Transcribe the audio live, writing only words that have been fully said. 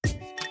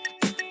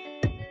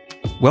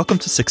Welcome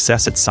to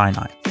Success at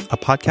Sinai, a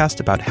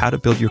podcast about how to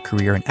build your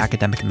career in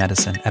academic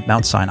medicine at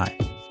Mount Sinai.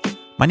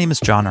 My name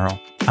is John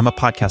Earl. I'm a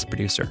podcast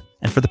producer,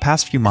 and for the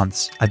past few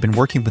months, I've been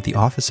working with the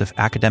Office of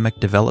Academic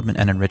Development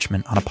and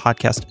Enrichment on a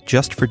podcast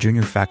just for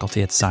junior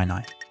faculty at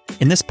Sinai.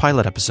 In this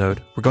pilot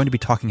episode, we're going to be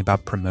talking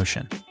about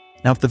promotion.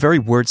 Now, if the very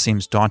word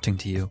seems daunting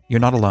to you,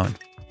 you're not alone.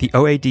 The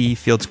OADE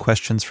fields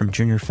questions from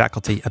junior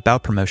faculty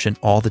about promotion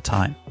all the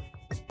time.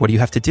 What do you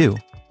have to do?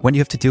 When do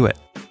you have to do it?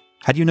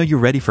 How do you know you're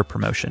ready for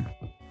promotion?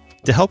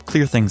 To help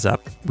clear things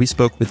up, we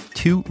spoke with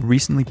two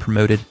recently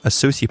promoted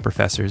associate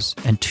professors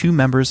and two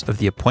members of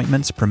the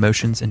Appointments,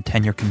 Promotions, and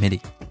Tenure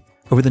Committee.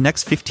 Over the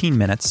next 15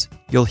 minutes,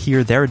 you'll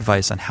hear their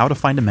advice on how to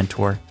find a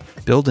mentor,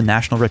 build a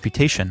national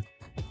reputation,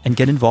 and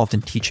get involved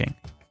in teaching.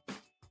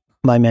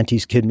 My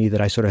mentees kid me that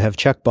I sort of have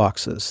check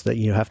boxes, that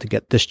you have to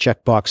get this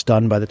checkbox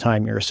done by the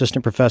time you're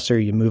assistant professor,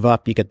 you move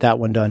up, you get that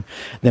one done,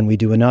 then we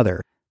do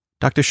another.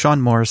 Dr. Sean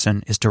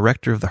Morrison is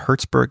director of the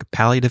Hertzberg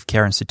Palliative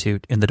Care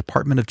Institute in the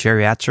Department of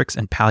Geriatrics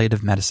and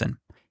Palliative Medicine.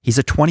 He's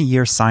a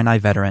 20-year Sinai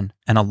veteran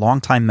and a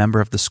longtime member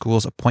of the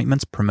school's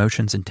Appointments,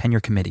 Promotions, and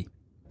Tenure Committee.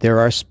 There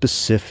are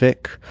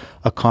specific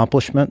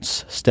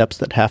accomplishments, steps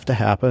that have to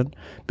happen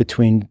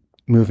between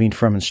moving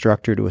from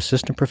instructor to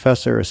assistant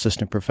professor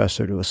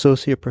to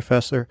associate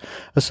professor,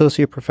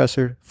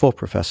 full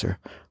professor.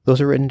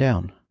 Those are written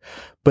down.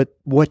 But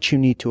what you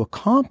need to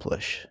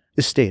accomplish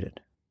is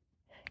stated.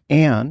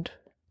 And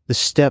the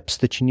steps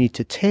that you need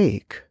to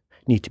take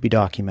need to be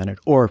documented,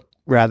 or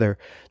rather,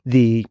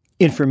 the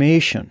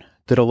information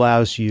that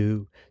allows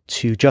you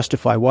to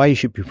justify why you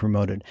should be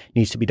promoted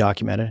needs to be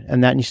documented,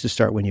 and that needs to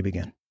start when you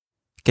begin.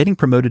 Getting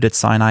promoted at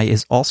Sinai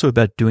is also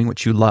about doing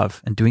what you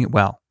love and doing it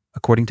well,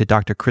 according to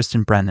Dr.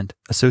 Kristen Brennan,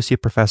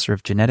 Associate Professor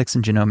of Genetics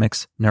and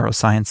Genomics,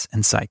 Neuroscience,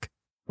 and Psych.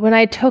 When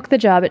I took the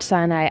job at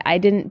Sinai, I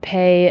didn't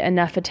pay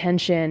enough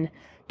attention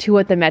to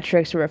what the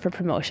metrics were for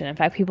promotion. In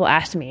fact, people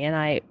asked me, and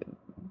I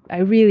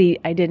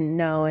didn't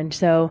know. And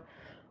so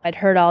I'd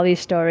heard all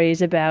these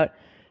stories about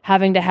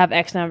having to have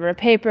X number of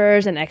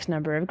papers and X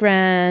number of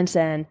grants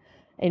and,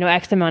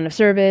 X amount of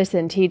service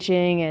and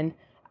teaching. And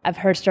I've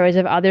heard stories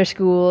of other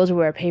schools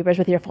where papers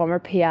with your former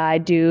PI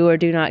do or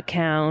do not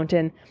count.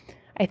 And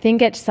I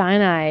think at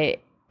Sinai,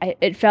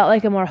 it felt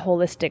like a more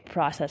holistic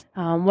process.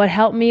 What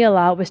helped me a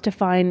lot was to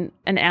find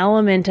an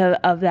element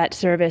of that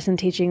service and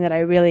teaching that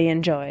I really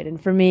enjoyed.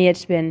 And for me,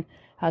 it's been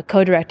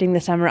co-directing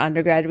the summer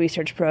undergrad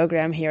research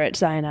program here at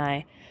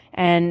Sinai.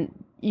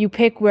 And you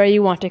pick where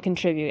you want to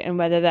contribute, and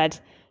whether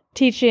that's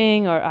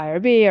teaching or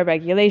IRB or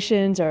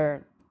regulations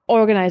or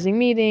organizing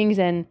meetings,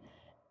 and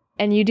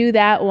you do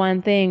that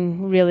one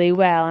thing really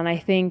well. And I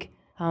think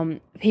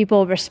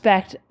people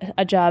respect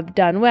a job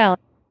done well.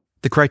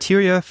 The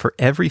criteria for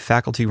every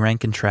faculty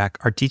rank and track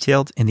are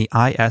detailed in the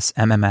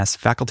ISMMS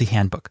Faculty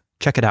Handbook.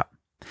 Check it out.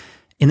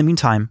 In the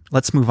meantime,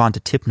 let's move on to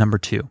tip number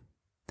 2.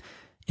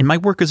 In my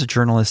work as a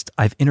journalist,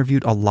 I've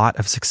interviewed a lot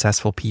of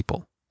successful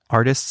people,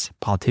 artists,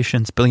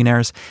 politicians,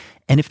 billionaires,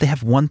 and if they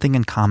have one thing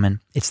in common,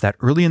 it's that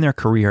early in their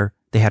career,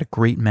 they had a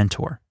great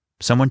mentor,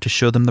 someone to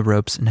show them the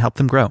ropes and help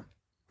them grow.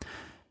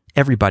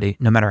 Everybody,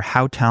 no matter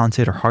how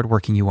talented or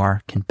hardworking you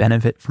are, can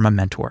benefit from a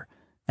mentor.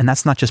 And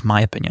that's not just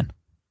my opinion.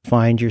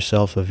 Find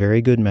yourself a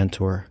very good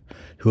mentor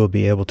who will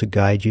be able to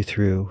guide you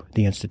through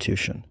the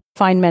institution.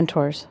 Find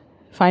mentors.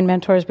 Find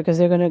mentors because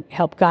they're going to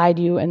help guide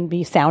you and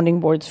be sounding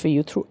boards for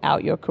you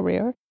throughout your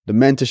career. The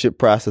mentorship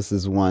process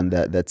is one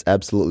that's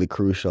absolutely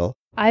crucial.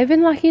 I've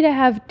been lucky to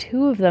have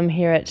 2 of them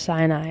here at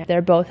Sinai.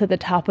 They're both at the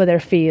top of their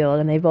field,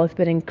 and they've both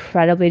been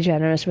incredibly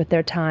generous with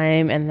their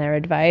time and their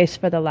advice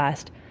for the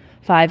last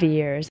 5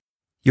 years.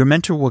 Your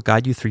mentor will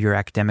guide you through your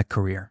academic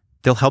career.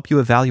 They'll help you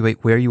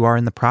evaluate where you are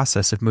in the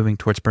process of moving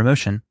towards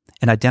promotion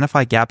and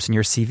identify gaps in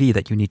your CV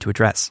that you need to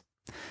address.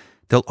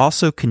 They'll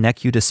also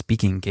connect you to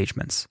speaking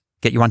engagements,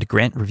 get you onto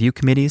grant review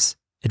committees,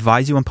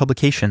 advise you on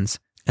publications,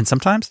 and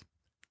sometimes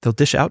they'll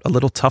dish out a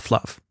little tough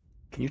love.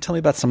 Can you tell me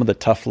about some of the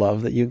tough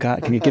love that you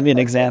got? Can you give me an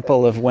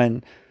example of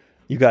when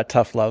you got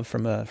tough love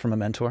from a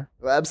mentor?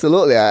 Well,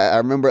 absolutely. I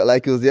remember it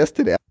like it was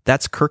yesterday.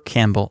 That's Kirk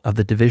Campbell of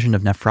the Division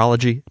of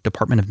Nephrology,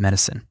 Department of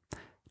Medicine.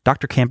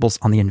 Dr. Campbell's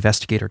on the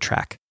investigator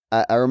track.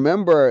 I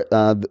remember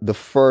the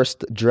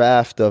first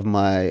draft of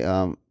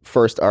my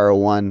first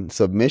R01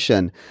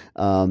 submission.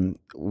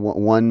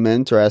 One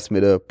mentor asked me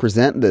to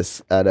present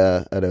this at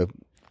a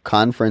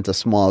conference, a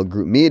small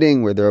group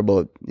meeting where there were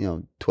about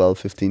 12,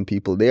 15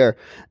 people there,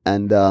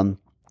 and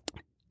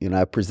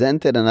I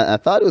presented, and I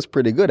thought it was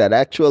pretty good. I'd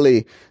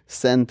actually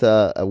sent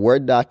a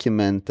Word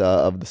document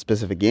of the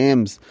specific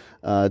aims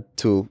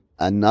to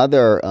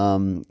another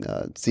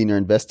senior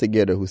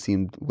investigator who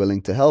seemed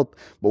willing to help.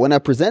 But when I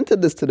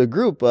presented this to the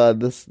group,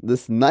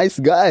 this nice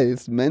guy,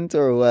 this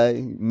mentor who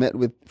I met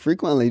with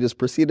frequently, just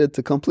proceeded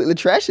to completely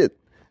trash it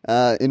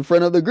in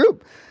front of the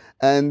group.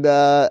 And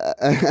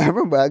I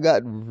remember I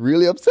got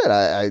really upset.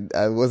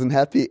 I wasn't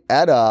happy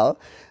at all.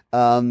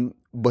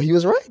 But he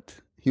was right.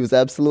 He was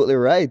absolutely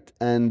right.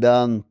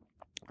 And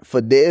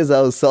for days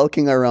I was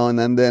sulking around,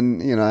 and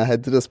then, I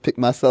had to just pick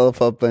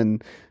myself up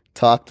and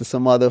talk to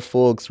some other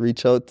folks,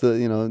 reach out to,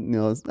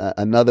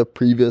 another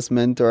previous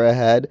mentor I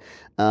had,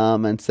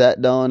 and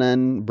sat down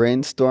and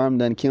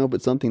brainstormed and came up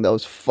with something that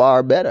was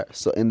far better.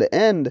 So in the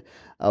end,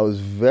 I was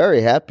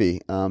very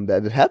happy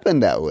that it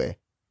happened that way.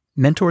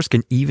 Mentors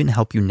can even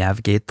help you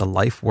navigate the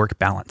life-work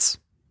balance.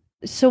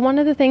 So one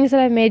of the things that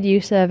I've made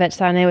use of at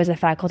Sinai was a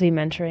faculty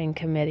mentoring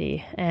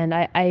committee, and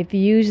I've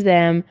used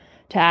them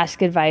to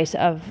ask advice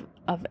of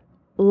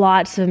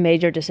lots of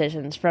major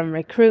decisions, from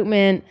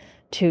recruitment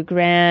to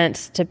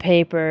grants to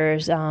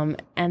papers, and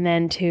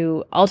then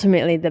to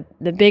ultimately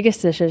the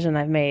biggest decision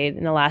I've made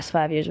in the last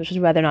 5 years, which was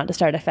whether or not to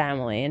start a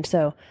family. And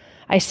so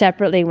I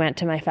separately went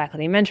to my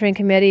faculty mentoring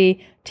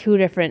committee, 2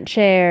 different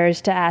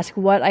chairs, to ask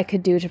what I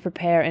could do to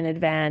prepare in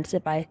advance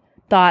if I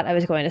thought I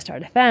was going to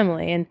start a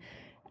family. And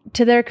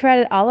to their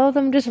credit, all of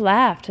them just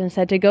laughed and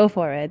said to go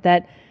for it,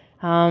 that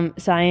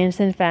science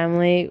and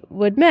family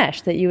would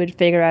mesh, that you would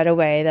figure out a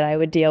way that I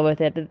would deal with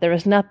it, that there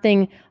was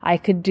nothing I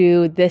could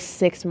do this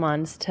 6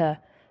 months to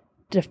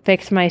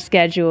fix my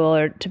schedule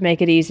or to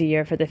make it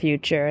easier for the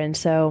future. And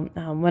so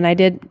when I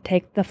did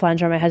take the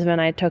plunge, or my husband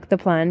and I took the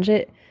plunge,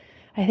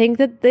 I think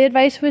that the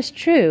advice was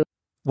true.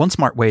 One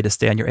smart way to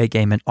stay on your A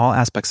game in all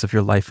aspects of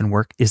your life and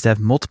work is to have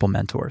multiple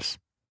mentors.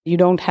 You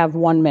don't have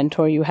one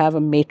mentor, you have a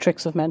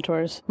matrix of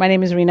mentors. My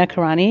name is Reena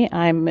Karani.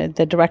 I'm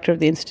the director of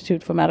the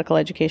Institute for Medical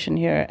Education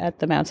here at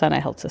the Mount Sinai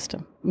Health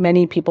System.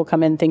 Many people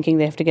come in thinking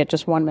they have to get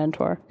just one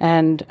mentor.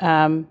 And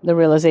the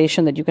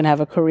realization that you can have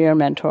a career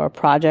mentor, a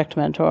project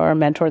mentor, a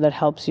mentor that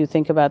helps you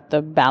think about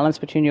the balance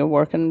between your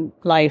work and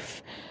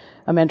life,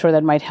 a mentor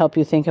that might help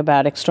you think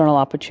about external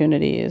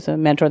opportunities, a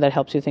mentor that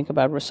helps you think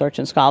about research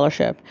and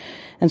scholarship.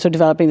 And so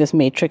developing this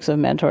matrix of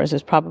mentors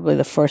is probably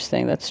the first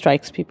thing that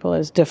strikes people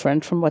as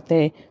different from what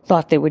they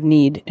thought they would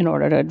need in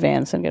order to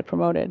advance and get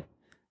promoted.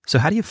 So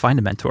how do you find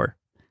a mentor?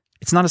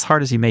 It's not as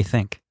hard as you may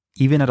think,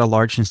 even at a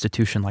large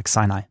institution like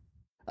Sinai.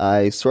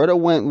 I sort of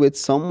went with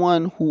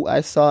someone who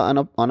I saw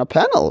on a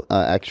panel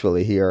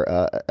actually here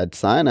at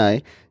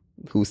Sinai,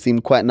 who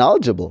seemed quite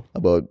knowledgeable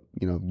about,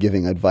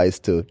 giving advice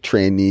to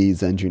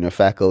trainees and junior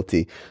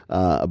faculty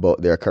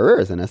about their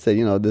careers. And I said,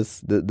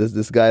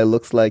 this guy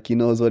looks like he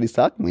knows what he's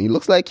talking about. He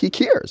looks like he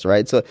cares,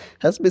 right? So it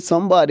has to be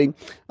somebody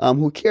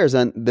who cares.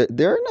 And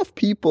there are enough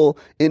people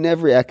in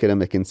every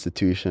academic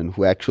institution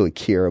who actually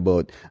care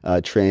about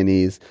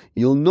trainees.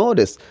 You'll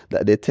notice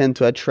that they tend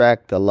to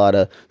attract a lot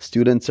of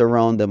students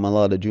around them, a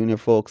lot of junior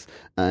folks,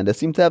 and they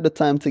seem to have the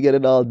time to get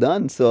it all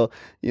done. So,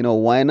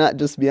 why not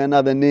just be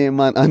another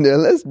name on their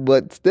list?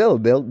 But still,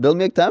 they'll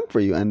make time for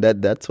you. And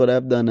that's what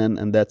I've done,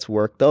 and that's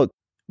worked out.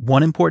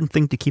 One important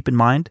thing to keep in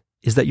mind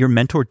is that your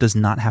mentor does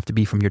not have to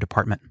be from your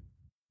department.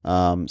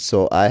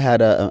 So I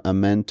had a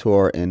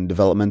mentor in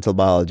developmental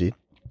biology.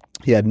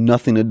 He had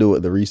nothing to do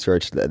with the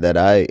research that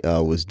I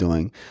was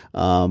doing,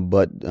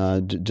 but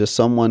just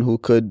someone who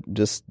could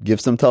just give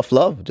some tough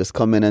love, just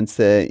come in and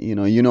say,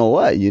 you know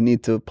what, you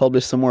need to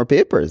publish some more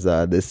papers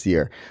this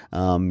year.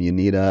 You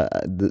need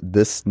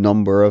this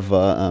number of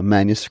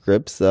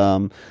manuscripts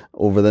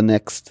over the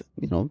next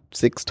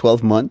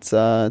 6-12 months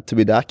to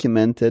be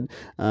documented,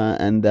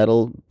 and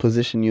that'll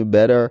position you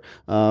better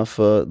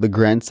for the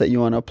grants that you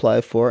want to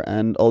apply for,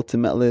 and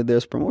ultimately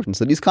there's promotion.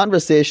 So these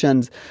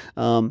conversations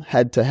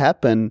had to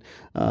happen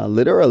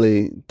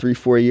literally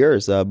 3-4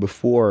 years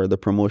before the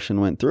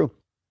promotion went through.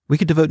 We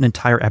could devote an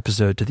entire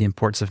episode to the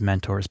importance of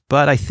mentors,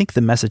 but I think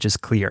the message is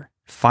clear.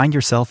 Find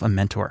yourself a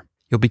mentor.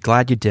 You'll be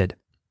glad you did.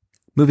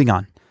 Moving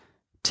on.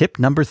 Tip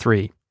number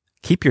 3,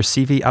 keep your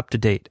CV up to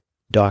date.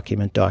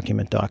 Document.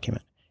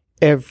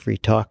 Every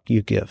talk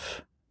you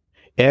give,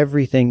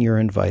 everything you're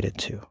invited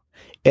to,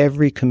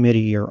 every committee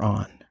you're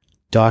on,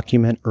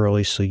 document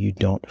early so you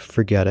don't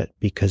forget it,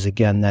 because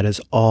again, that is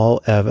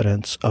all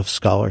evidence of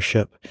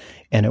scholarship,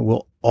 and it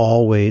will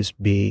always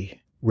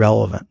be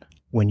relevant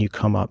when you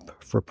come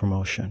up for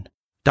promotion.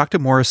 Dr.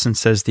 Morrison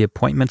says the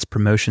Appointments,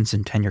 Promotions,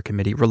 and Tenure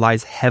Committee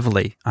relies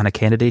heavily on a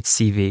candidate's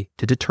CV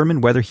to determine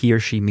whether he or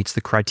she meets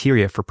the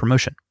criteria for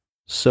promotion.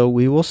 So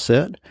we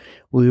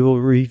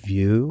will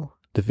review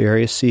the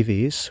various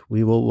CVs.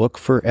 We will look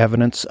for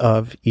evidence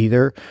of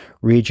either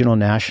regional,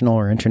 national,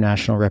 or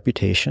international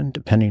reputation,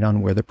 depending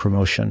on where the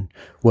promotion,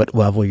 what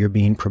level you're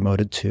being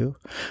promoted to.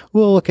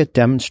 We'll look at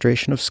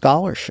demonstration of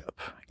scholarship,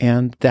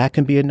 and that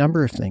can be a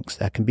number of things.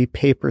 That can be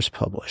papers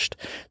published.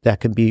 That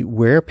can be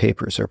where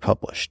papers are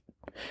published.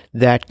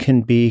 That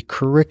can be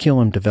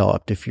curriculum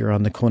developed if you're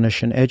on the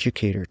clinician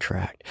educator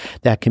track.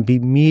 That can be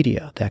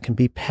media. That can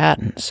be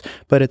patents.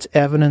 But it's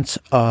evidence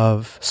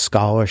of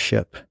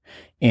scholarship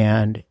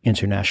and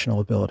international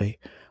ability.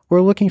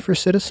 We're looking for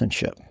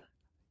citizenship.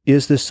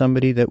 Is this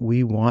somebody that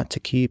we want to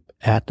keep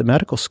at the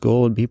medical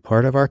school and be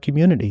part of our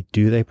community?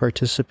 Do they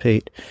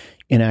participate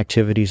in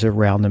activities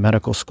around the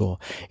medical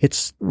school?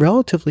 It's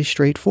relatively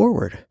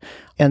straightforward.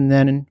 And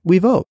then we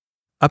vote.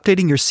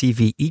 Updating your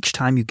CV each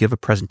time you give a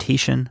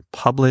presentation,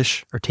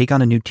 publish, or take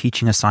on a new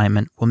teaching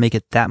assignment will make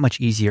it that much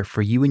easier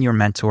for you and your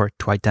mentor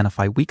to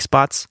identify weak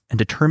spots and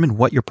determine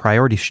what your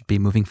priorities should be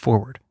moving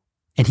forward.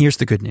 And here's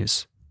the good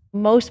news.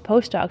 Most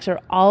postdocs are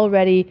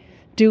already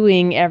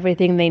doing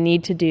everything they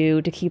need to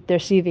do to keep their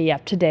CV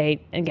up to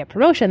date and get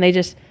promotion. They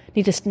just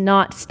need to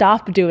not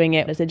stop doing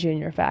it as a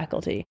junior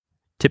faculty.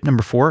 Tip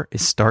number 4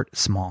 is start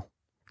small.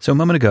 So a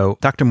moment ago,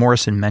 Dr.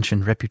 Morrison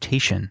mentioned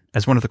reputation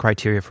as one of the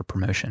criteria for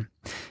promotion.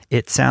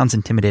 It sounds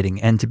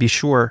intimidating, and to be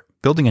sure,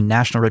 building a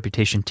national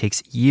reputation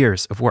takes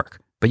years of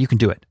work, but you can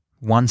do it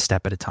one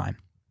step at a time.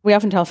 We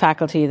often tell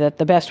faculty that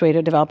the best way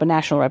to develop a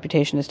national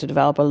reputation is to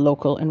develop a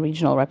local and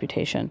regional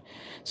reputation.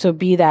 So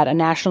be that a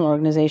national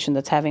organization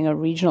that's having a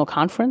regional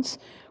conference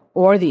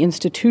or the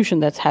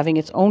institution that's having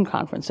its own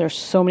conference. There's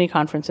so many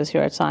conferences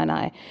here at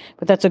Sinai,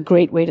 but that's a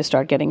great way to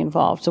start getting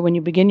involved. So when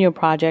you begin your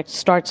project,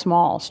 start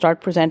small.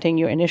 Start presenting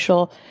your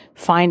initial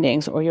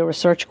findings or your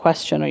research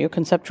question or your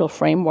conceptual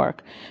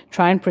framework.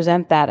 Try and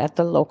present that at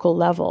the local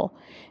level.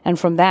 And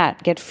from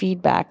that, get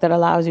feedback that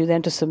allows you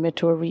then to submit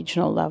to a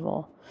regional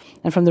level.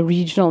 And from the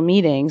regional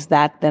meetings,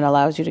 that then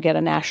allows you to get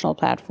a national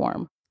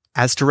platform.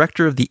 As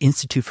director of the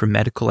Institute for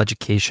Medical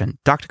Education,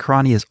 Dr.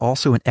 Khurrani is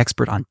also an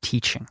expert on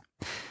teaching.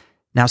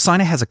 Now,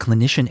 Sinai has a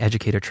clinician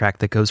educator track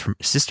that goes from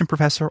assistant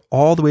professor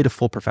all the way to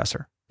full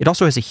professor. It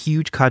also has a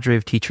huge cadre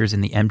of teachers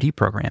in the MD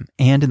program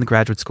and in the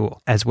graduate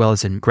school, as well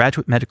as in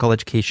graduate medical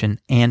education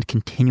and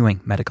continuing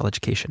medical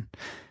education.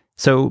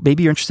 So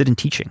maybe you're interested in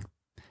teaching.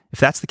 If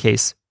that's the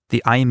case,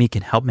 the IME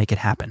can help make it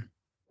happen.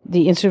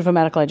 The Institute for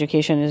Medical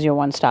Education is your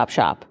one-stop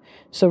shop.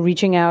 So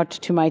reaching out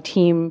to my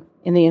team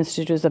in the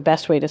Institute is the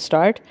best way to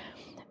start.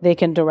 They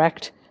can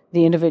direct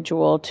the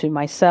individual to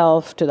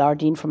myself, to our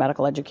Dean for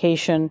Medical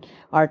Education.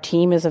 Our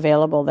team is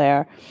available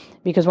there.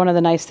 Because one of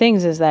the nice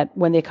things is that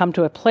when they come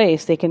to a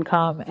place, they can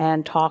come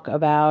and talk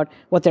about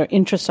what their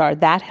interests are.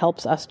 That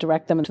helps us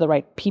direct them to the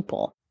right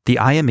people. The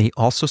IME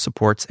also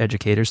supports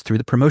educators through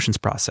the promotions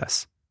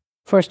process.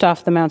 First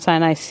off, the Mount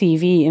Sinai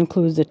CV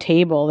includes a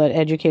table that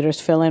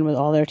educators fill in with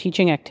all their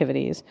teaching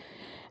activities.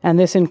 And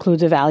this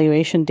includes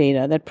evaluation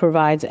data that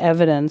provides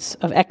evidence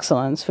of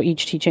excellence for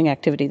each teaching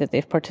activity that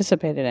they've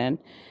participated in.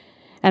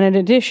 And in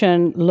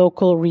addition,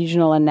 local,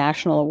 regional, and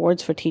national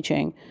awards for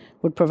teaching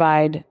would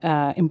provide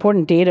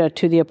important data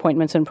to the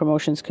Appointments and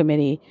Promotions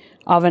Committee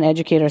of an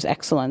educator's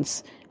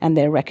excellence and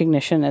their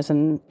recognition as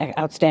an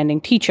outstanding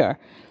teacher.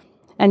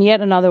 And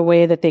yet another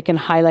way that they can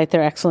highlight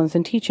their excellence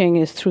in teaching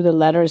is through the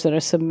letters that are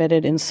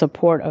submitted in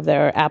support of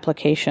their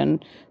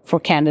application for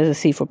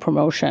candidacy for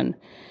promotion.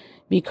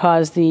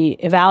 Because the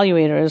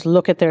evaluators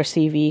look at their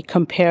CV,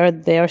 compare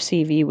their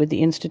CV with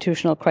the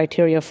institutional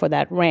criteria for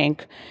that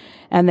rank,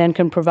 and then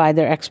can provide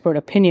their expert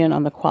opinion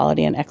on the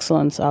quality and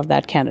excellence of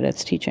that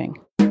candidate's teaching.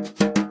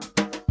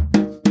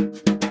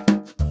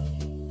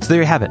 So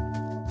there you have it.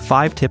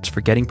 5 tips for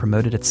getting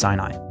promoted at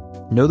Sinai.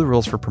 Know the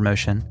rules for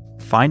promotion,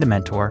 find a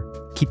mentor,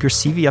 keep your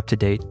CV up to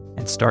date,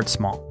 and start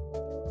small.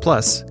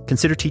 Plus,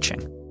 consider teaching.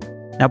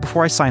 Now,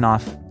 before I sign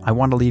off, I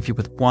want to leave you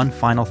with one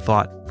final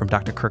thought from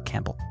Dr. Kirk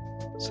Campbell.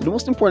 So the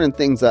most important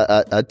things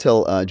I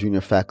tell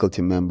junior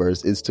faculty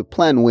members is to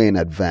plan way in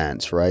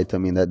advance, right? I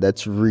mean,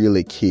 that's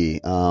really key.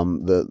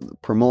 The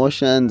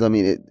promotions,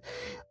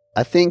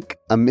 I think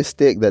a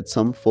mistake that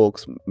some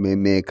folks may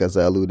make, as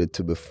I alluded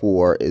to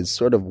before, is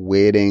sort of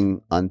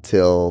waiting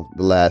until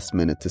the last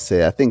minute to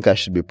say, I think I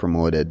should be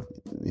promoted,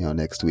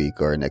 next week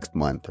or next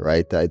month,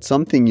 right? It's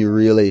something you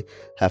really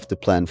have to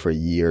plan for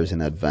years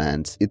in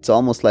advance. It's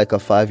almost like a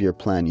 5-year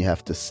plan you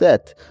have to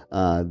set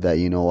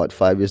that,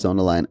 5 years down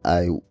the line,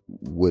 I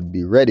would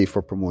be ready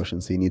for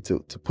promotion. So you need to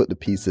put the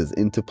pieces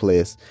into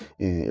place.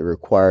 It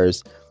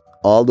requires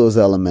all those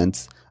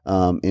elements.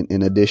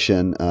 In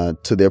addition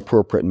to the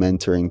appropriate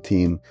mentoring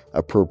team,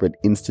 appropriate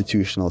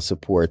institutional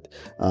support,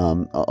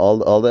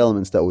 all the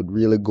elements that would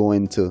really go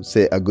into,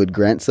 say, a good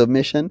grant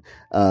submission,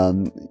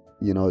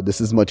 this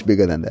is much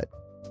bigger than that.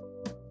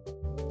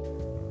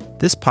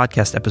 This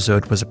podcast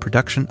episode was a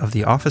production of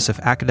the Office of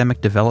Academic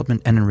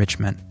Development and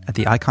Enrichment at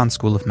the Icahn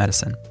School of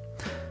Medicine.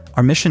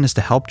 Our mission is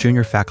to help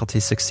junior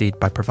faculty succeed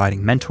by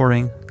providing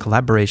mentoring,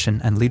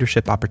 collaboration, and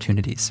leadership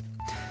opportunities.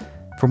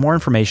 For more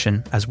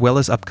information, as well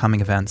as upcoming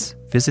events,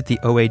 visit the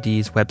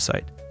OAD's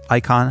website,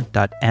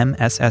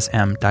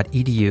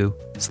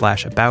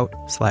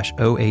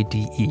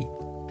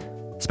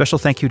 icahn.mssm.edu/about/OADE. Special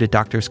thank you to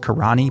Drs.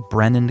 Khurrani,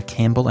 Brennan,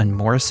 Campbell, and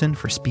Morrison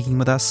for speaking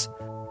with us.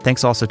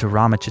 Thanks also to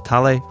Rama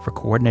Chitale for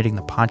coordinating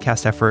the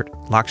podcast effort,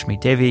 Lakshmi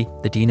Devi,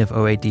 the Dean of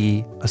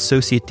OAD,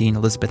 Associate Dean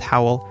Elizabeth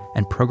Howell,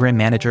 and Program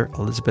Manager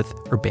Elizabeth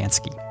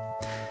Urbanski.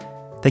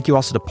 Thank you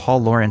also to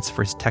Paul Lawrence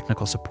for his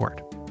technical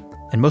support.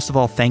 And most of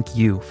all, thank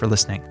you for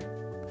listening.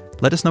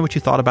 Let us know what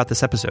you thought about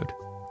this episode.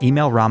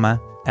 Email Rama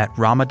at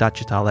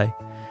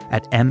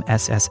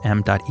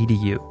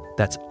rama.chitale@msssm.edu.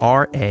 That's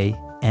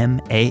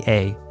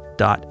RAMAA.CHITALE.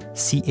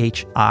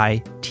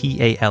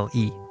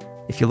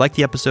 If you like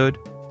the episode,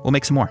 we'll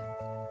make some more.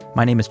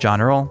 My name is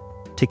John Earl.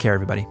 Take care,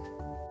 everybody.